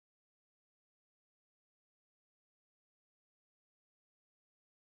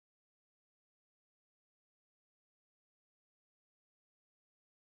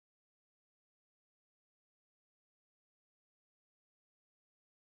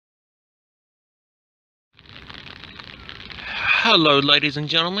Hello ladies and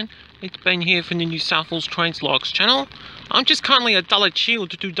gentlemen, it's Ben here from the NSWTrains logs channel. I'm just currently at Dulwich to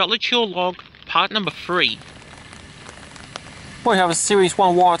do Dulwich log part number 3. We have a Series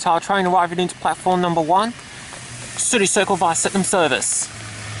 1 water train arriving into platform number 1, City Circle via Sydenham service.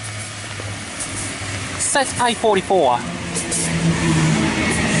 Set A44.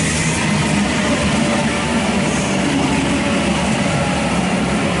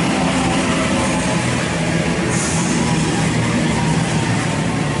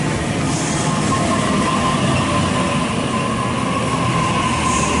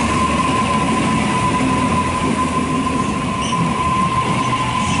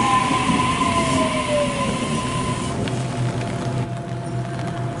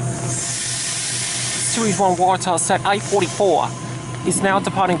 Series 1 water set A44 is now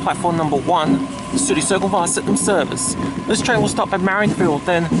departing platform number 1, City Circle via Sydenham service. This train will stop at Marionfield,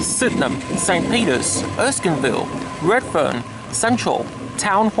 then Sydenham, St Peters, Erskineville, Redfern, Central,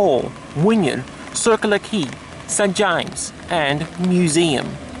 Town Hall, Winion, Circular Quay, St James and Museum.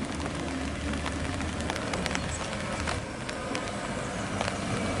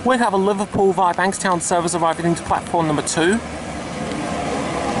 We have a Liverpool via Bankstown service arriving into platform number 2.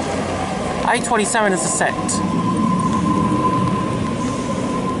 A27 is a set.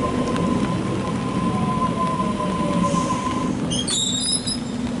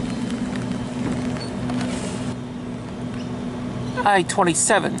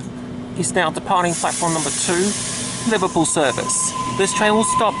 A27 is now departing platform number 2, Liverpool service. This train will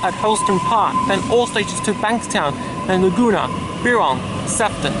stop at Helston Park, then all stations to Bankstown, then Laguna, Birong,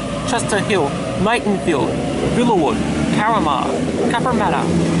 Sefton, Chester Hill, Maidenfield, Villawood, Carramar, Caparamatta,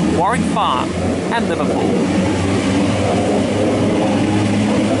 Warwick Farm and Liverpool.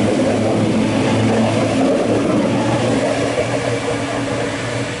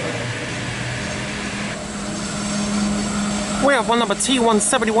 We have one number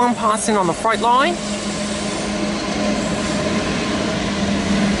T171 passing on the freight line.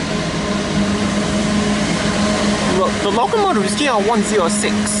 The locomotive is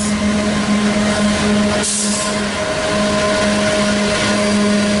GR106.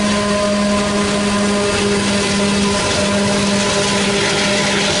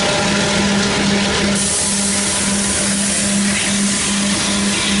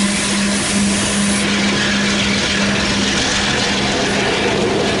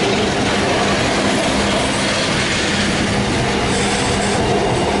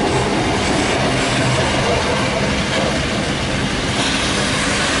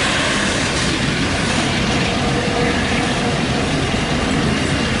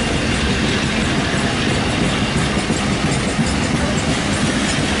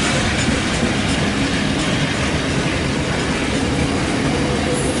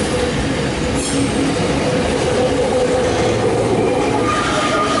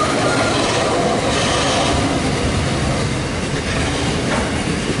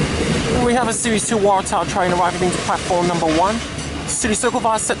 We have a Series 2 Waratah train arriving into platform number 1, City Circle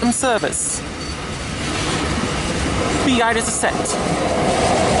via Sydenham service. B8 is a set.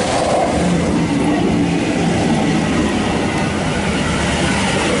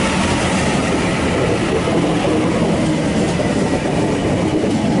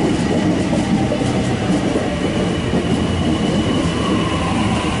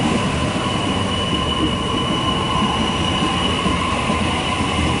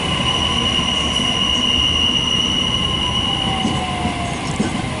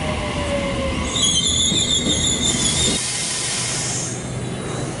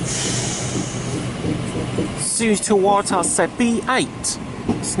 Series 2 Waratah set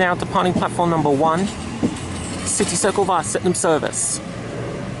B8 is now departing platform number 1, City Circle via Sydenham service.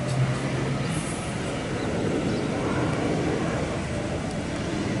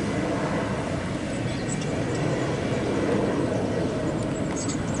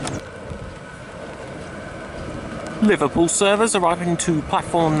 Liverpool service arriving to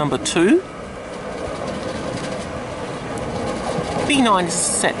platform number 2. B9 is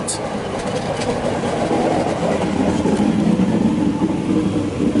set.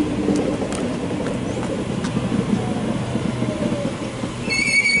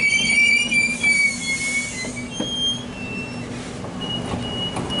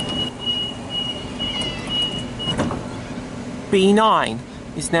 B9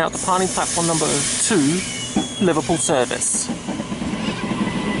 is now departing platform number 2, Liverpool service.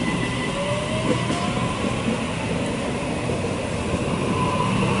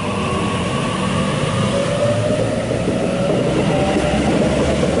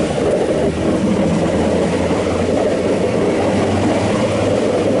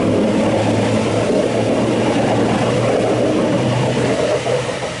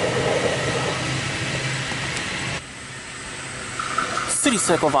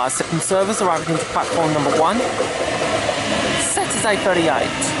 Circle via Septon service arriving into platform number 1. Set is 8:38.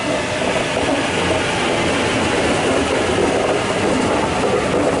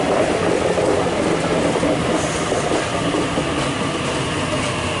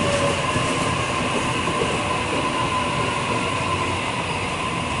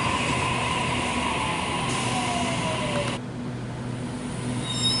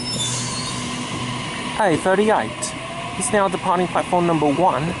 A38 is now departing platform number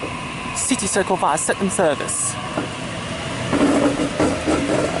 1, City Circle via Septon service.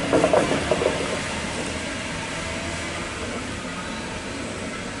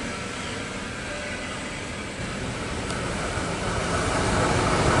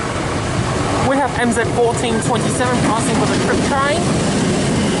 We have NSWT27 passing with a trip train.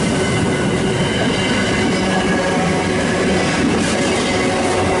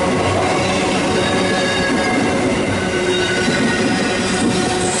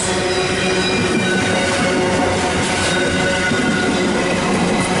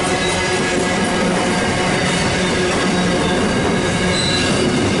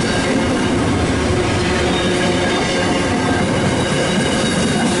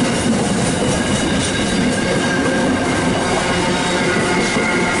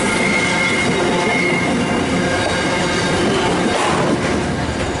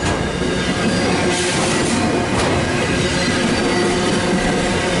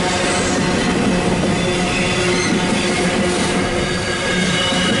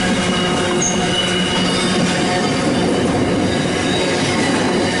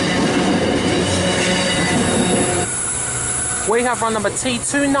 We have run number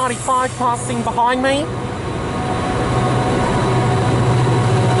T295 passing behind me.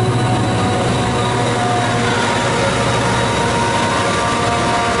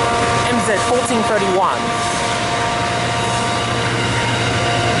 NZ1431.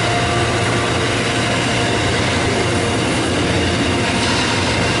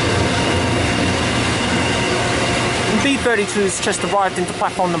 B32 has just arrived into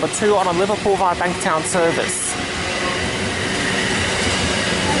platform number 2 on a Liverpool via Bankstown service.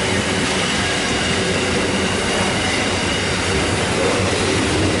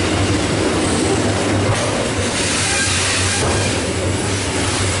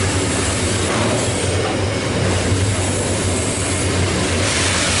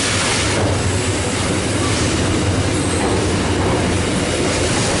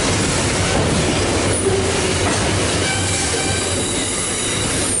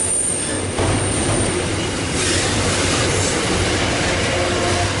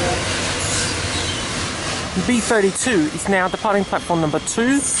 B32 is now departing platform number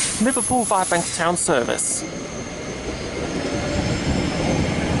 2, Liverpool via Bankstown service.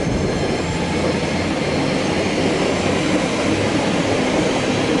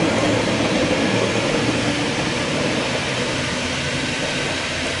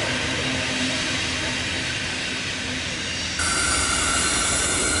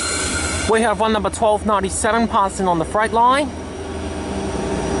 We have one number 1297 passing on the freight line.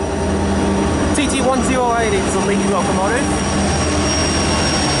 TT108 is the leading locomotive.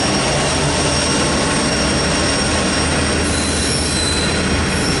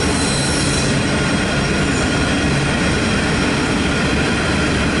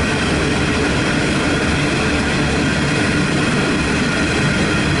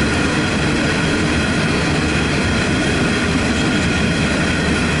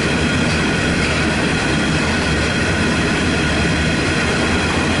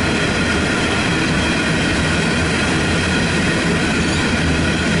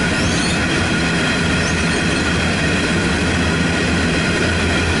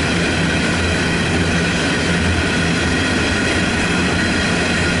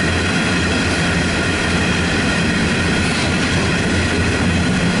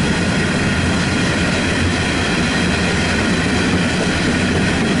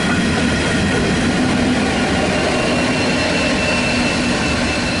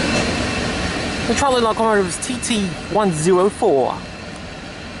 The trolley locomotive is TT104.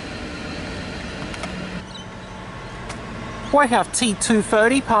 We have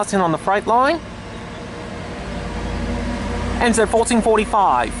T230 passing on the freight line.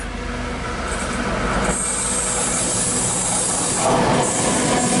 NZ1445.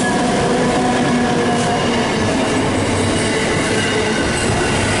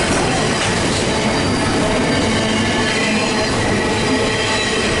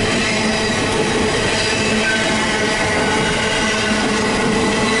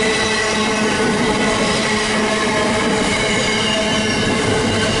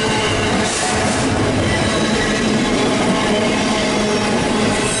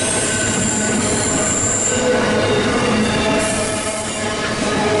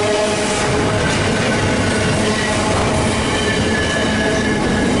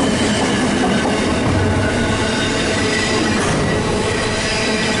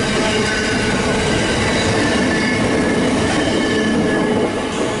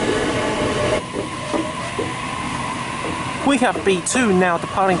 We have B2 now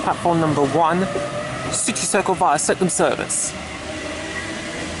departing platform number 1, City Circle via Sydenham service.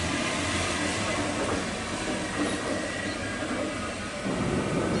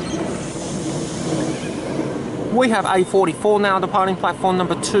 We have A44 now departing platform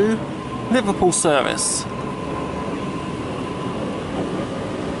number 2, Liverpool service.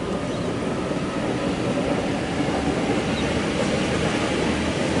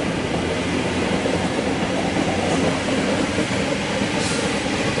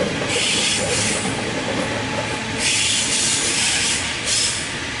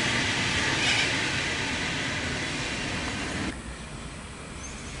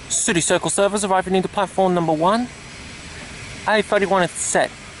 City Circle service arriving into platform number 1. A31 is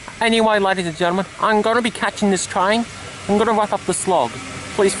set. Anyway, ladies and gentlemen, I'm going to be catching this train. I'm going to wrap up this log.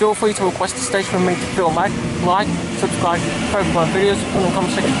 Please feel free to request a station for me to film back, like, subscribe, favorite my videos in the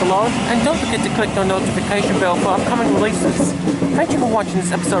comment section below, and don't forget to click the notification bell for upcoming releases. Thank you for watching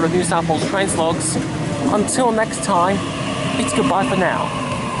this episode of NSWTrains Logs. Until next time, it's goodbye for now.